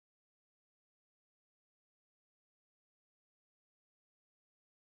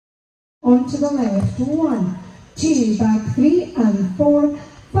onto the left. 1, 2, back 3 and 4,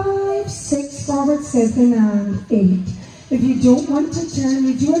 5, 6, forward 7 and 8. If you don't want to turn,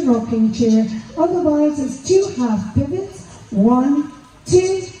 you do a rocking chair. Otherwise, it's 2 half pivots. 1,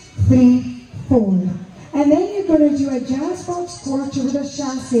 2, 3, 4. And then you're going to do a jazz box quarter with a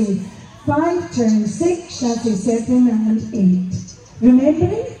chassé. 5 turns, 6, chassé 7 and 8.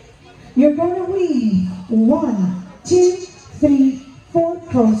 Remembering? You're going to weave. 1, 2, 3, 4,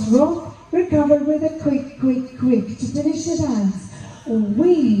 cross rock, recover with a quick, quick, quick to finish the dance.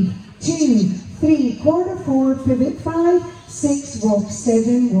 Weave, 2, 3, quarter 4, pivot 5, 6, walk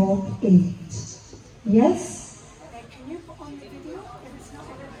 7, walk 8. Yes? Can you put on the video if it's not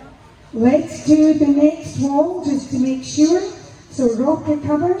already on? Let's do the next wall just to make sure. So rock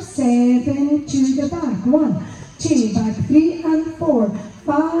recover, 7 to the back. 1, 2, back 3 and 4,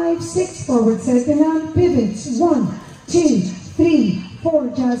 5, 6, forward 7 and pivots. 1, 2, 3, 4,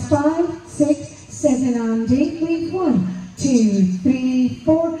 jazz 5, 6, 7 and 8. Weave 1, 2, 3,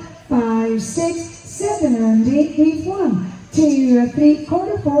 4, 5, 6, 7 and 8. Weave 1, 2, 3,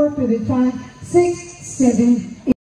 quarter 4, pivot 5, 6, 7,